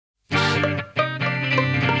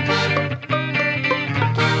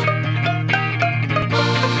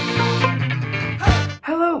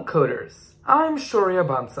coders? I'm Shoria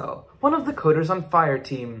Bansal, one of the coders on Fire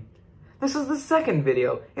team. This is the second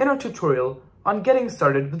video in our tutorial on getting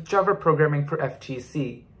started with Java programming for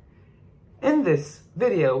FTC. In this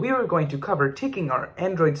video, we are going to cover taking our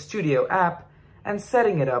Android Studio app and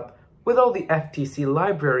setting it up with all the FTC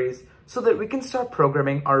libraries so that we can start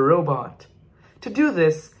programming our robot. To do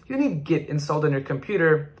this, you need Git installed on your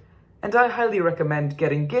computer, and I highly recommend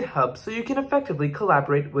getting GitHub so you can effectively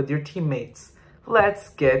collaborate with your teammates. Let's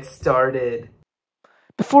get started.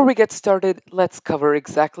 Before we get started, let's cover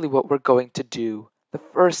exactly what we're going to do. The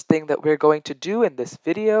first thing that we're going to do in this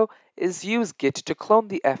video is use Git to clone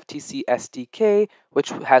the FTC SDK, which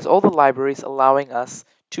has all the libraries allowing us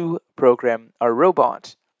to program our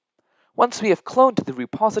robot. Once we have cloned the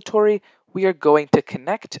repository, we are going to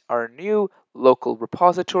connect our new local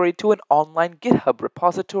repository to an online GitHub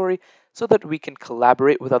repository so that we can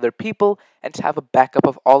collaborate with other people and have a backup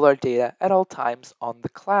of all our data at all times on the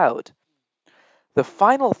cloud. The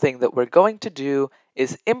final thing that we're going to do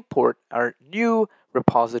is import our new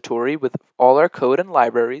repository with all our code and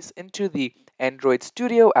libraries into the Android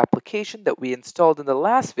Studio application that we installed in the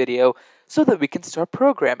last video so that we can start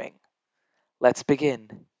programming. Let's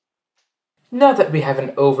begin. Now that we have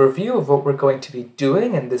an overview of what we're going to be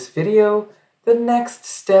doing in this video, the next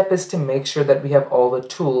step is to make sure that we have all the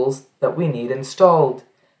tools that we need installed.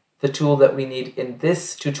 The tool that we need in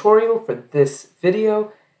this tutorial for this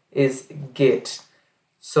video is Git.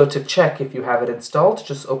 So to check if you have it installed,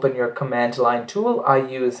 just open your command line tool. I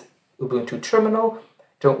use Ubuntu Terminal.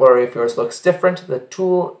 Don't worry if yours looks different, the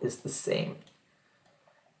tool is the same.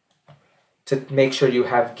 To make sure you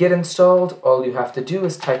have Git installed, all you have to do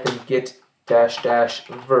is type in git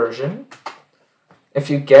 --version. If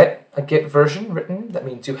you get a Git version written, that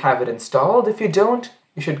means you have it installed. If you don't,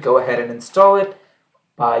 you should go ahead and install it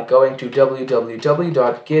by going to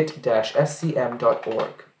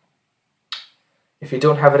www.git-scm.org. If you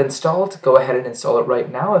don't have it installed, go ahead and install it right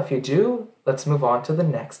now. If you do, let's move on to the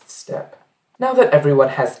next step. Now that everyone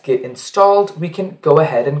has Git installed, we can go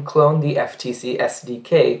ahead and clone the FTC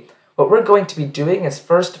SDK. What we're going to be doing is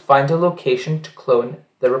first find a location to clone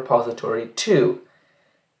the repository to.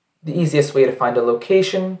 The easiest way to find a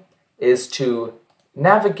location is to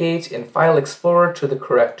navigate in File Explorer to the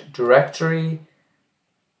correct directory.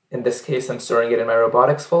 In this case, I'm storing it in my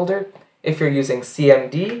Robotics folder. If you're using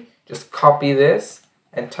CMD, just copy this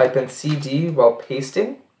and type in CD while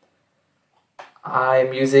pasting.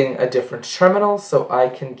 I'm using a different terminal, so I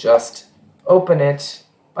can just open it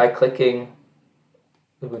by clicking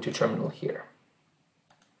Ubuntu Terminal here.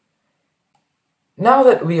 Now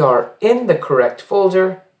that we are in the correct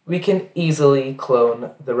folder, we can easily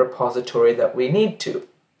clone the repository that we need to.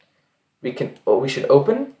 We should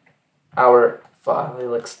open our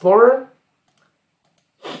File Explorer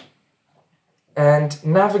and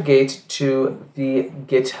navigate to the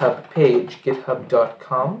GitHub page,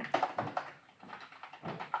 github.com.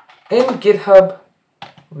 In GitHub,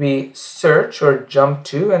 we search or jump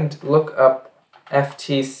to and look up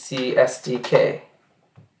FTC SDK.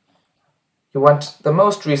 You want the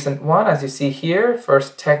most recent one, as you see here.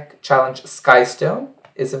 First Tech Challenge Skystone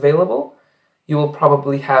is available. You will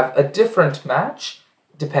probably have a different match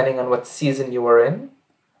depending on what season you are in.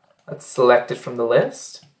 Let's select it from the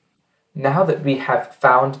list. Now that we have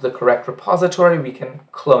found the correct repository, we can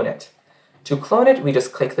clone it. To clone it, we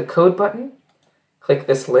just click the code button, click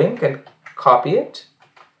this link and copy it,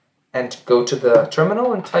 and go to the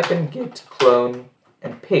terminal and type in git clone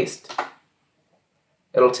and paste.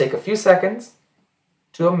 It'll take a few seconds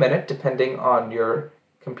to a minute, depending on your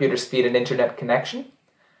computer speed and internet connection.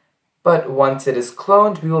 But once it is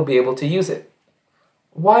cloned, we will be able to use it.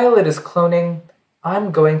 While it is cloning,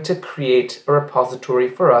 I'm going to create a repository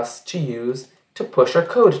for us to use to push our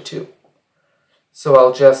code to. So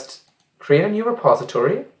I'll just create a new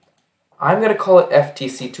repository. I'm going to call it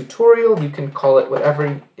FTC Tutorial. You can call it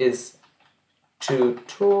whatever is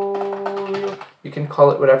tutorial. You can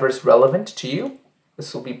call it whatever is relevant to you.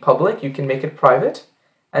 This will be public, you can make it private,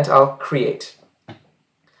 and I'll create.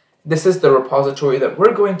 This is the repository that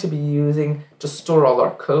we're going to be using to store all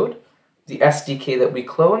our code. The SDK that we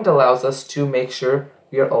cloned allows us to make sure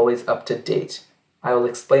we are always up to date. I will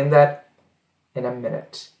explain that in a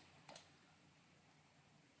minute.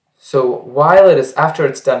 So after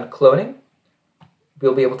it's done cloning,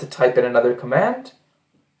 we'll be able to type in another command,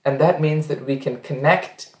 and that means that we can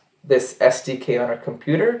connect this SDK on our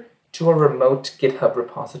computer to a remote GitHub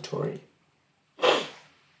repository.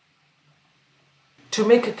 To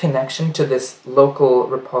make a connection to this local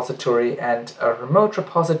repository and a remote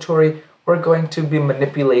repository, we're going to be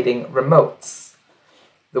manipulating remotes.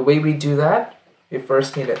 The way we do that we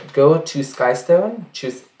first need to go to Skystone,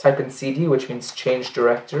 type in cd, which means change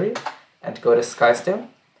directory, and go to Skystone.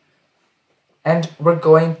 And we're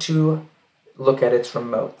going to look at its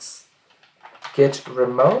remotes. Git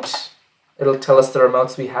remote, it'll tell us the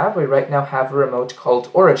remotes we have. We right now have a remote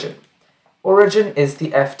called Origin. Origin is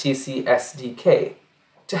the FTC SDK.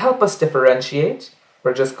 To help us differentiate,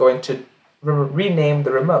 we're just going to rename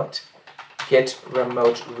the remote. Git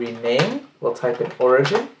remote rename, we'll type in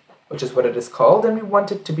Origin, which is what it is called, and we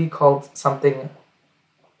want it to be called something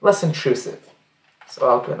less intrusive.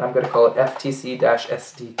 So I'm going to call it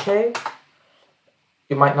FTC-SDK.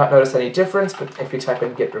 You might not notice any difference, but if you type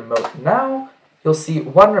in git remote now, you'll see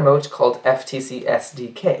one remote called FTC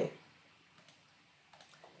SDK.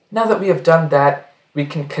 Now that we have done that, we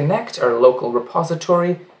can connect our local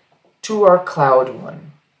repository to our cloud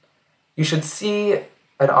one. You should see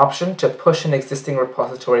an option to push an existing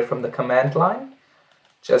repository from the command line.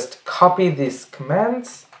 Just copy these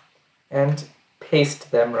commands and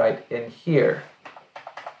paste them right in here.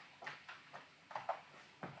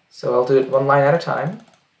 So I'll do it one line at a time.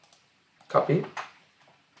 Copy,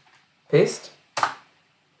 paste.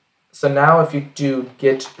 So now if you do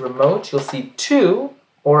git remote, you'll see two,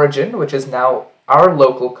 Origin, which is now our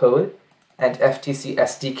local code, and FTC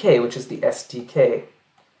SDK, which is the SDK.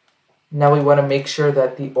 Now we want to make sure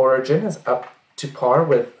that the Origin is up to par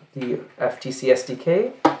with the FTC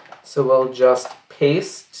SDK. So we'll just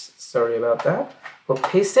paste, sorry about that, we'll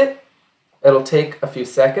paste it. It'll take a few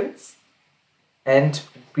seconds, and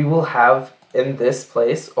we will have in this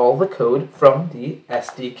place all the code from the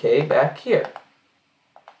SDK back here.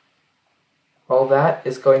 All that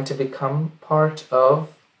is going to become part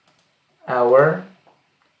of our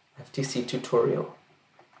FTC tutorial.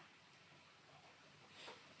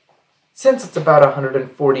 Since it's about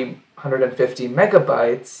 150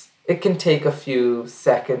 megabytes, it can take a few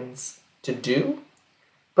seconds to do,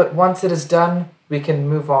 but once it is done, we can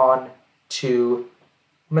move on to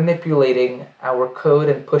manipulating our code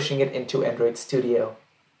and pushing it into Android Studio.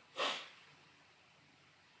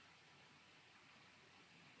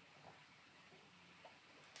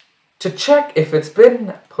 To check if it's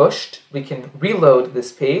been pushed, we can reload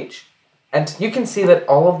this page, and you can see that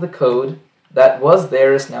all of the code that was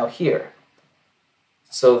there is now here.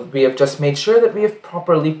 So we have just made sure that we have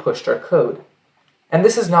properly pushed our code. And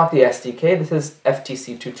this is not the SDK, this is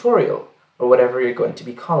FTC tutorial, or whatever you're going to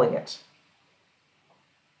be calling it.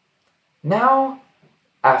 Now,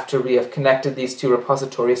 after we have connected these two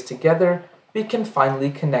repositories together, we can finally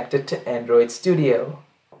connect it to Android Studio.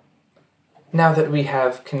 Now that we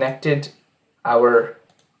have connected our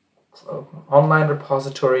online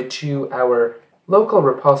repository to our local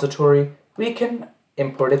repository, we can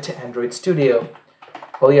import it to Android Studio.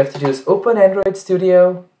 All you have to do is open Android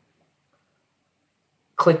Studio,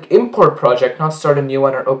 click Import Project, not start a new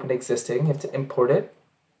one or open existing, you have to import it.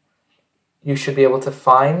 You should be able to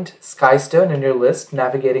find Skystone in your list,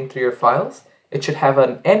 navigating through your files. It should have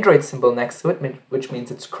an Android symbol next to it, which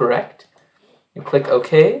means it's correct. You click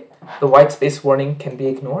OK. The white space warning can be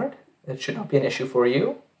ignored. It should not be an issue for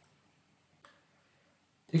you.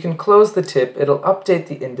 You can close the tip, it'll update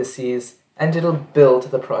the indices, and it'll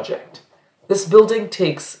build the project. This building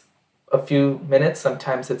takes a few minutes,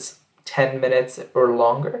 sometimes it's 10 minutes or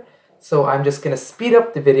longer. So I'm just going to speed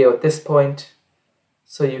up the video at this point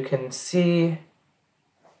so you can see.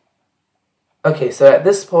 Okay, so at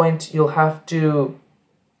this point you'll have to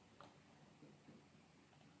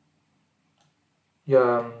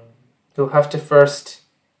first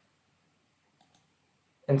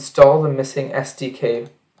install the missing SDK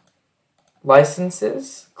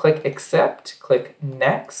licenses. Click Accept, click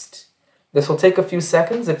Next. This will take a few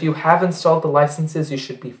seconds. If you have installed the licenses, you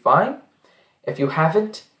should be fine. If you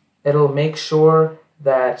haven't, it'll make sure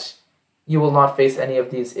that you will not face any of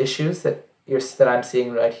these issues that I'm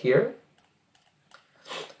seeing right here.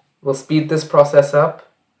 We'll speed this process up,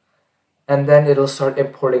 and then it'll start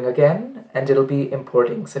importing again, and it'll be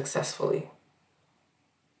importing successfully.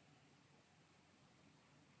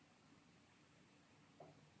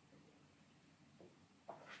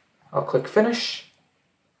 I'll click Finish,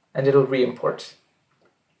 and it'll re-import.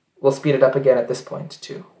 We'll speed it up again at this point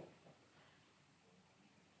too.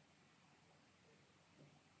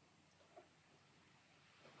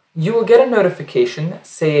 You will get a notification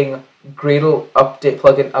saying Gradle update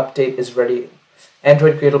plugin update is ready.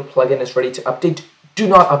 Android Gradle plugin is ready to update. Do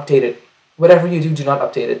not update it. Whatever you do not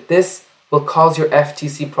update it. This will cause your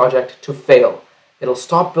FTC project to fail. It'll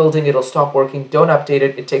stop building, it'll stop working. Don't update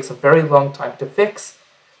it. It takes a very long time to fix.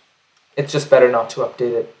 It's just better not to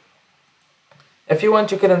update it. If you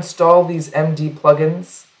want, you can install these MD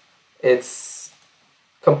plugins. It's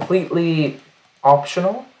completely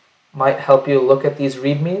optional, might help you look at these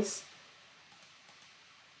readmes.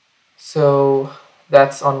 So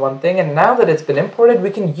that's on one thing, and now that it's been imported, we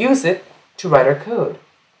can use it to write our code.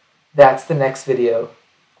 That's the next video.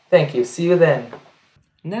 Thank you, see you then.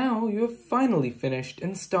 Now you have finally finished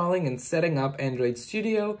installing and setting up Android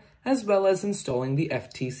Studio, as well as installing the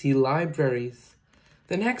FTC libraries.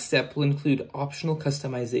 The next step will include optional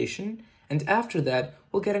customization, and after that,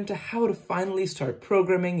 we'll get into how to finally start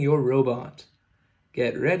programming your robot.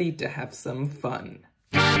 Get ready to have some fun.